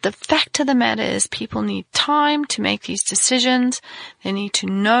 But the fact of the matter is people need time to make these decisions. They need to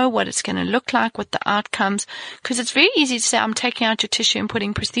know what it's going to look like, what the outcomes, because it's very easy to say, I'm taking out your tissue and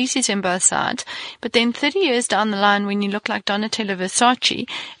putting prostheses in both sides. But then 30 years down the line, when you look like Donatella Versace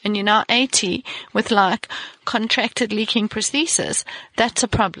and you're now 80 with like contracted leaking prosthesis, that's a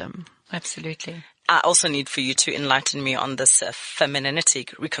problem. Absolutely. I also need for you to enlighten me on this femininity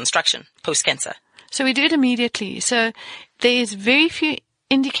reconstruction post-cancer. So we do it immediately. So there's very few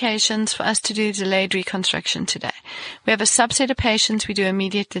indications for us to do delayed reconstruction today. We have a subset of patients we do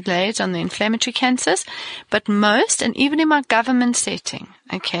immediate delays on the inflammatory cancers, but most, and even in our government setting,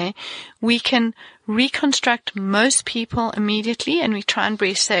 okay, we can reconstruct most people immediately, and we try and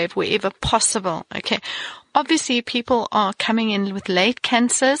breast save wherever possible, okay. Obviously, people are coming in with late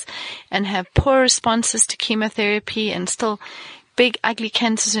cancers and have poor responses to chemotherapy and still big, ugly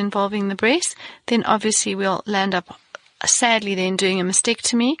cancers involving the breast, then obviously we'll land up, sadly, then doing a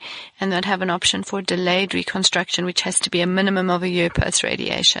mastectomy, and they'd have an option for delayed reconstruction, which has to be a minimum of a year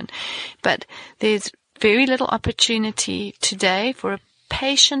post-radiation. But there's very little opportunity today for a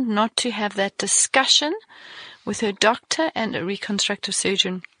patient not to have that discussion with her doctor and a reconstructive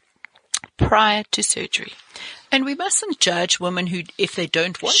surgeon prior to surgery. And we mustn't judge women who, if they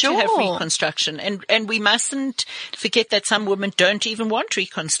don't want to have reconstruction. And we mustn't forget that some women don't even want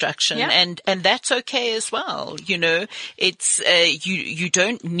reconstruction. Yeah. And that's okay as well. You know, it's, you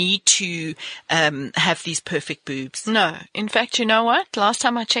don't need to, have these perfect boobs. No. In fact, you know what? Last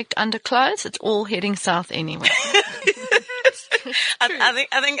time I checked underclothes, it's all heading south anyway. I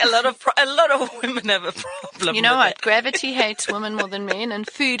think a lot of women have a problem. You know with what? that. Gravity hates women more than men, and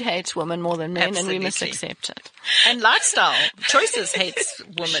food hates women more than men, Absolutely. and we must accept it. And lifestyle choices hates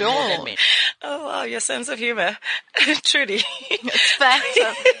women more than men. Oh wow, your sense of humor, Trudy. It's fact.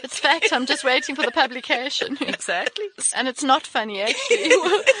 It's fact. I'm just waiting for the publication. Exactly. And it's not funny, actually.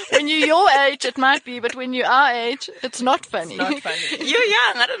 When you're your age, it might be, but when you're our age, it's not funny. Not funny. You're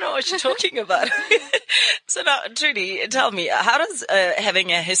young. I don't know what you're talking about. So now, Trudy, tell me, how does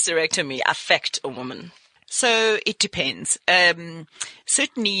having a hysterectomy affect a woman? So it depends.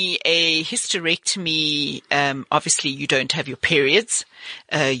 Certainly a hysterectomy, obviously you don't have your periods.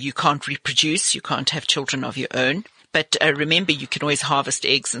 You can't reproduce. You can't have children of your own. But remember, you can always harvest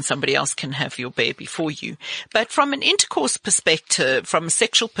eggs and somebody else can have your baby for you. But from an intercourse perspective, from a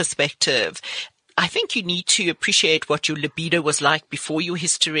sexual perspective, I think you need to appreciate what your libido was like before your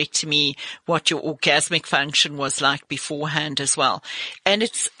hysterectomy, what your orgasmic function was like beforehand as well. And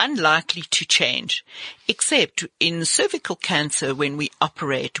it's unlikely to change, except in cervical cancer, when we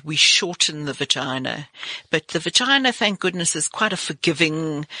operate, we shorten the vagina. But the vagina, thank goodness, is quite a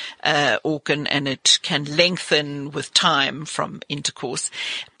forgiving organ, and it can lengthen with time from intercourse.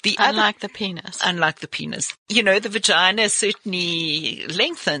 Unlike the penis. Unlike the penis. You know, the vagina certainly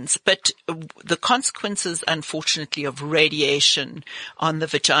lengthens, but the consequences, unfortunately, of radiation on the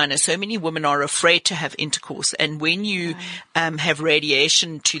vagina. So many women are afraid to have intercourse. And when you have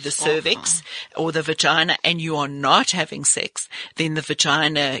radiation to the cervix or the vagina and you are not having sex, then the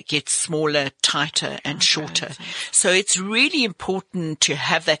vagina gets smaller, tighter and shorter. So it's really important to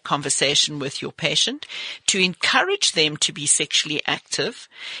have that conversation with your patient, to encourage them to be sexually active.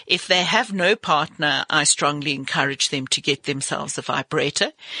 If they have no partner, I strongly encourage them to get themselves a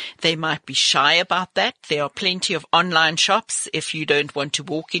vibrator. They might be shy about that. There are plenty of online shops if you don't want to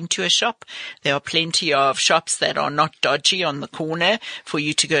walk into a shop. There are plenty of shops that are not dodgy on the corner for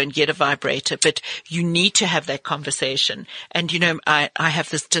you to go and get a vibrator. But you need to have that conversation. And, you know, I have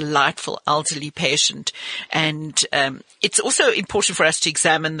this delightful elderly patient, and it's also important for us to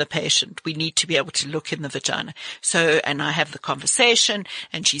examine the patient. We need to be able to look in the vagina. So, and I have the conversation,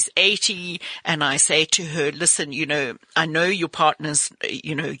 and she's 80, and I say to her, listen, you know, I know your partner's,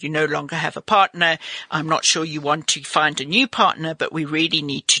 you know, you no longer have a partner. I'm not sure you want to find a new partner, but we really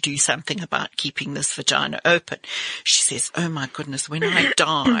need to do something about keeping this vagina open. She says, oh my goodness, when I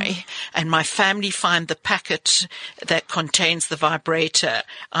die and my family find the packet that contains the vibrator,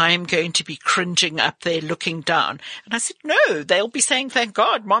 I'm going to be cringing up there looking down. And I said, no, they'll be saying, thank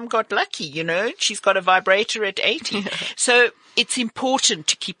God, Mom got lucky, you know, she's got a vibrator at 80. So it's important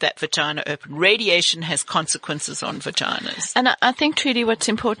to keep that vagina open. Radiation has consequences on vaginas. And I think, Trudy, what's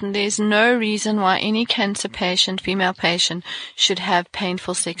important, there's no reason why any cancer patient, female patient, should have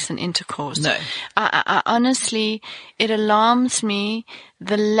painful sex and intercourse. No. I honestly, it alarms me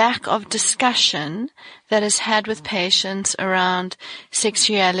the lack of discussion that is had with patients around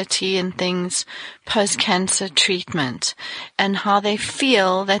sexuality and things post-cancer treatment, and how they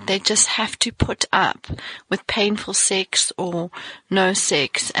feel that they just have to put up with painful sex or no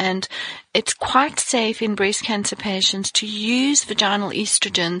sex. And it's quite safe in breast cancer patients to use vaginal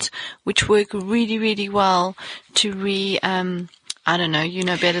estrogens, which work really, really well to I don't know, you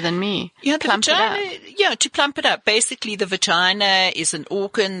know better than me. Yeah, Plump it up. to plump it up. Basically, the vagina is an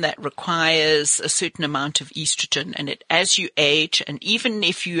organ that requires a certain amount of estrogen, and as you age, and even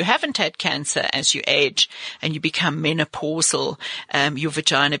if you haven't had cancer, as you age and you become menopausal, your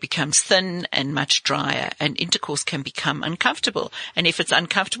vagina becomes thin and much drier, and intercourse can become uncomfortable. And if it's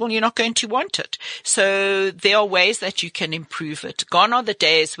uncomfortable, you're not going to want it. So there are ways that you can improve it. Gone are the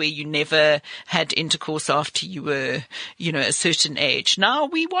days where you never had intercourse after you were, a certain age. Now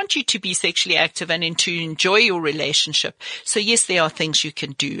we want you to be sexually active and to enjoy your relationship. So yes, there are things you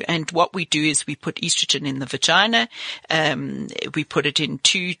can do. And what we do is we put estrogen in the vagina. We put it in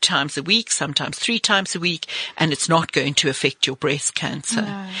 2 times a week, sometimes 3 times a week, and it's not going to affect your breast cancer.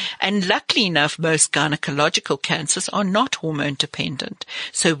 No. And luckily enough, most gynecological cancers are not hormone dependent.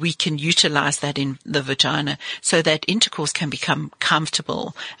 So we can utilize that in the vagina so that intercourse can become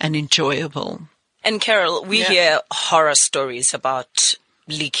comfortable and enjoyable. And Carol, we hear horror stories about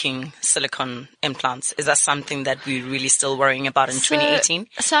leaking silicone implants. Is that something that we're really still worrying about in 2018?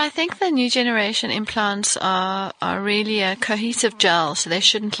 So I think the new generation implants are really a cohesive gel, so they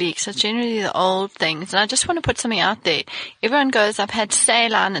shouldn't leak. So it's generally the old things. And I just want to put something out there. Everyone goes, I've had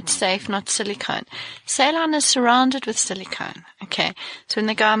saline, it's safe, not silicone. Saline is surrounded with silicone. Okay. So when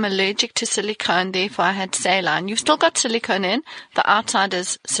they go, I'm allergic to silicone, therefore I had saline. You've still got silicone in. The outside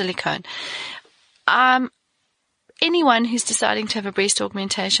is silicone. Anyone who's deciding to have a breast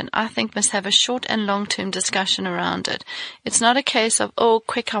augmentation, I think, must have a short and long-term discussion around it. It's not a case of,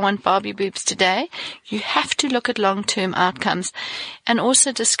 quick, I want Barbie boobs today. You have to look at long-term outcomes and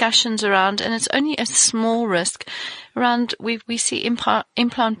also discussions around, and it's only a small risk around, we see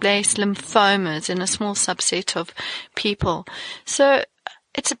implant-based lymphomas in a small subset of people. So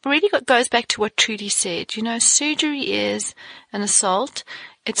it really goes back to what Trudy said. Surgery is an assault.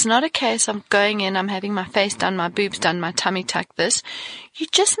 It's not a case of going in, I'm having my face done, my boobs done, my tummy tucked this. You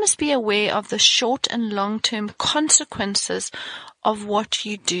just must be aware of the short and long-term consequences of what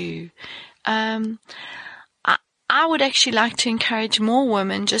you do. I would actually like to encourage more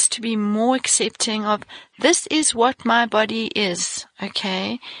women just to be more accepting of this is what my body is,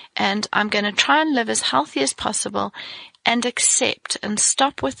 okay? And I'm going to try and live as healthy as possible and accept and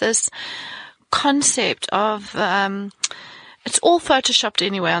stop with this concept of it's all photoshopped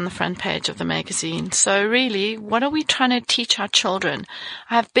anyway on the front page of the magazine. So really, what are we trying to teach our children?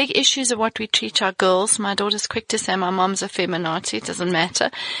 I have big issues of what we teach our girls. My daughter's quick to say my mom's a feminazi. It doesn't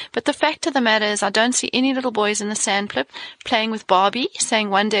matter. But the fact of the matter is I don't see any little boys in the sandpit playing with Barbie, saying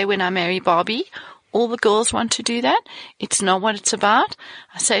one day when I marry Barbie. All the girls want to do that. It's not what it's about.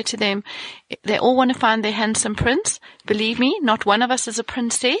 I say to them, they all want to find their handsome prince. Believe me, not one of us is a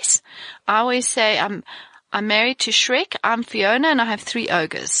princess. I always say I'm married to Shrek, I'm Fiona, and I have 3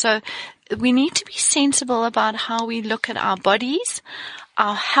 ogres. So we need to be sensible about how we look at our bodies.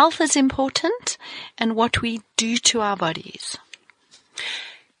 Our health is important and what we do to our bodies.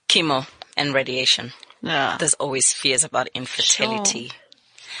 Chemo and radiation. Yeah. There's always fears about infertility. Sure.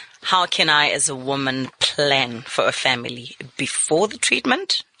 How can I, as a woman, plan for a family before the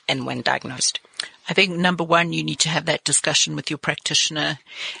treatment and when diagnosed? I think number one, you need to have that discussion with your practitioner,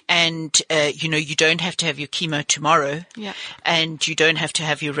 and you don't have to have your chemo tomorrow, and you don't have to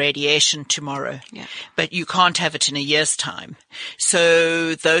have your radiation tomorrow, but you can't have it in a year's time.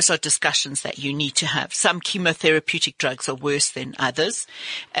 So those are discussions that you need to have. Some chemotherapeutic drugs are worse than others.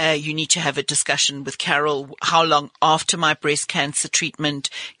 You need to have a discussion with Carol. How long after my breast cancer treatment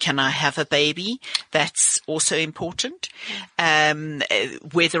can I have a baby? That's also important.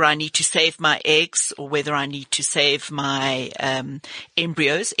 Whether I need to save my eggs or whether I need to save my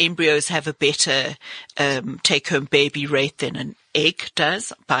embryos. Embryos have a better take-home baby rate than an egg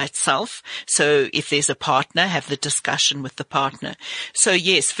does by itself. So if there's a partner, have the discussion with the partner. So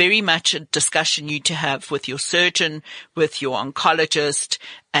yes, very much a discussion you need to have with your surgeon, with your oncologist,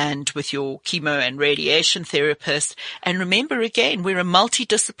 and with your chemo and radiation therapist. And remember, again, we're a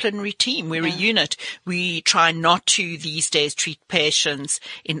multidisciplinary team. We're a unit. We try not to these days treat patients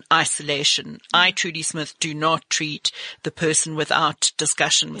in isolation. I, Trudy Smith, do not treat the person without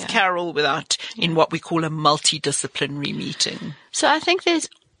discussion with Carol, without in what we call a multidisciplinary meeting. So I think there's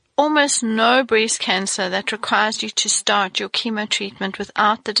almost no breast cancer that requires you to start your chemo treatment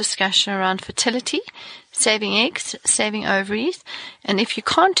without the discussion around fertility, saving eggs, saving ovaries. And if you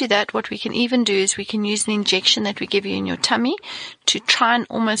can't do that, what we can even do is we can use an injection that we give you in your tummy to try and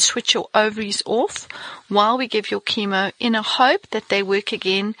almost switch your ovaries off while we give your chemo in a hope that they work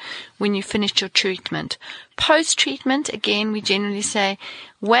again when you finish your treatment. Post-treatment, again, we generally say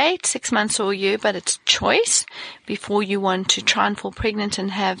wait 6 months or a year, but it's choice before you want to try and fall pregnant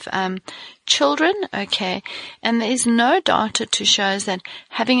and have children, okay? And there is no data to show us that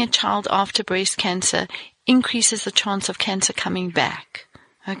having a child after breast cancer increases the chance of cancer coming back.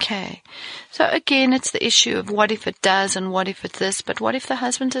 Okay. So again, it's the issue of what if it does and what if it's this, but what if the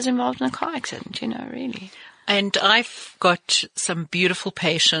husband is involved in a car accident, really? And I've got some beautiful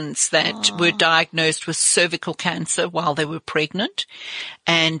patients that were diagnosed with cervical cancer while they were pregnant,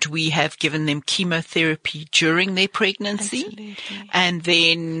 and we have given them chemotherapy during their pregnancy. Absolutely. And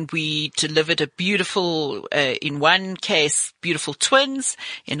then we delivered a beautiful, in one case, beautiful twins,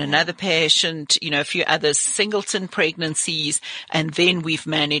 in another patient, a few others, singleton pregnancies, and then we've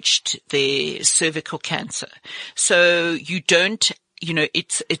managed their cervical cancer. So you don't,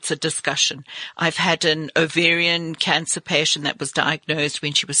 it's a discussion. I've had an ovarian cancer patient that was diagnosed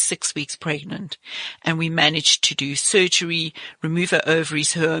when she was 6 weeks pregnant, and we managed to do surgery, remove her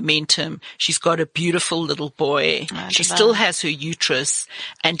ovaries, her omentum. She's got a beautiful little boy. She still has her uterus,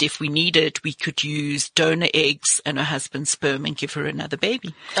 and if we needed, we could use donor eggs and her husband's sperm and give her another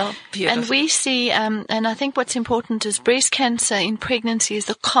baby. Oh, beautiful. And we see, and I think what's important is breast cancer in pregnancy is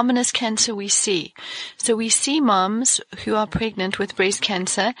the commonest cancer we see. So we see moms who are pregnant with breast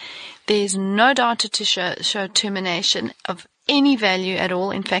cancer. There's no data to show termination of any value at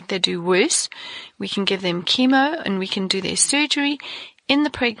all. In fact, they do worse. We can give them chemo and we can do their surgery in the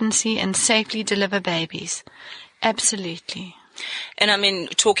pregnancy and safely deliver babies. Absolutely.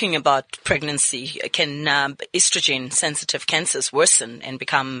 And talking about pregnancy, can estrogen-sensitive cancers worsen and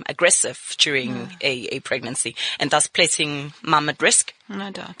become aggressive during a pregnancy, and thus placing mum at risk?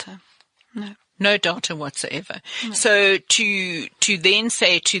 No data. No. No data whatsoever. No. So to then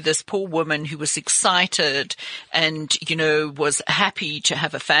say to this poor woman who was excited and, was happy to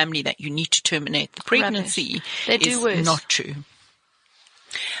have a family that you need to terminate the pregnancy is not true.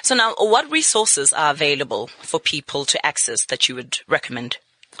 So now, what resources are available for people to access that you would recommend?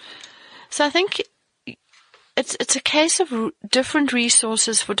 So I think it's a case of different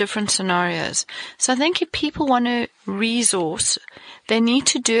resources for different scenarios. So I think if people want to resource, they need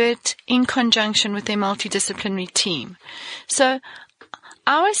to do it in conjunction with their multidisciplinary team. So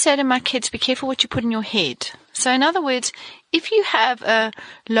I always say to my kids, be careful what you put in your head. So in other words, if you have a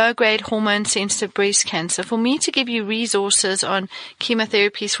low-grade hormone-sensitive breast cancer, for me to give you resources on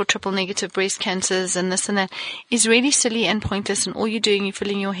chemotherapies for triple-negative breast cancers and this and that is really silly and pointless, and all you're doing, you're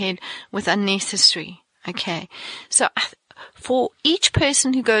filling your head with unnecessary. Okay. So for each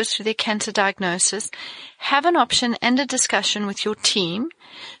person who goes through their cancer diagnosis, have an option and a discussion with your team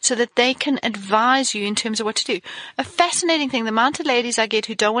so that they can advise you in terms of what to do. A fascinating thing, the amount of ladies I get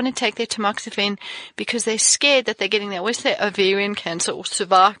who don't want to take their tamoxifen because they're scared that they're getting their ovarian cancer or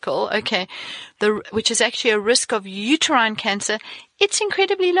cervical, okay, which is actually a risk of uterine cancer. It's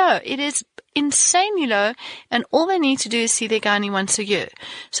incredibly low. It is insanely low, and all they need to do is see their gynae once a year.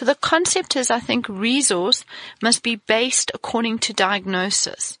 So the concept is, I think, resource must be based according to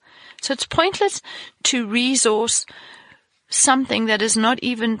diagnosis. So it's pointless to resource something that is not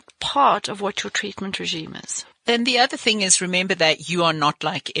even part of what your treatment regime is. And the other thing is, remember that you are not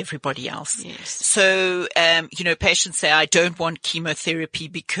like everybody else. Yes. So, patients say, I don't want chemotherapy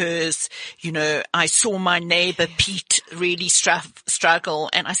because, I saw my neighbor Pete really struggle.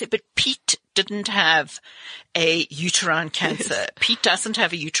 And I said, but Pete didn't have a uterine cancer. Pete doesn't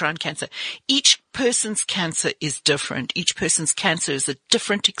have a uterine cancer. Each person's cancer is different. Each person's cancer is a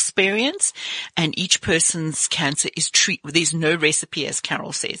different experience, and each person's cancer is there's no recipe, as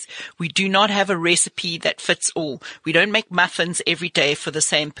Carol says. We do not have a recipe that fits all. We don't make muffins every day for the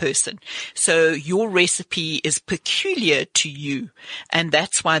same person. So your recipe is peculiar to you, and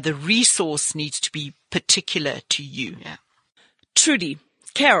that's why the resource needs to be particular to you. Yeah. Trudy,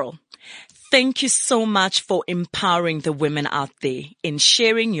 Carol, thank you so much for empowering the women out there in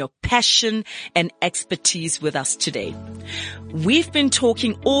sharing your passion and expertise with us today. We've been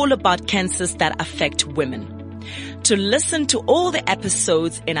talking all about cancers that affect women. To listen to all the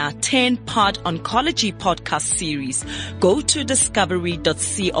episodes in our 10-part oncology podcast series, go to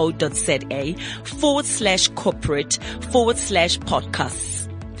discovery.co.za/corporate/podcasts.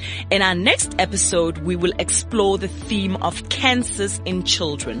 In our next episode, we will explore the theme of cancers in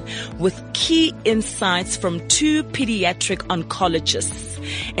children with key insights from 2 pediatric oncologists,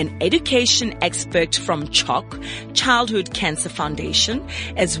 an education expert from CHOC, Childhood Cancer Foundation,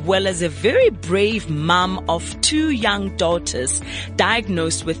 as well as a very brave mom of 2 young daughters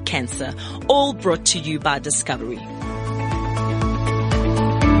diagnosed with cancer, all brought to you by Discovery.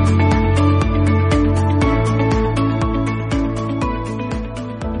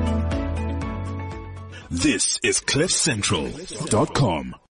 This is CliffCentral.com.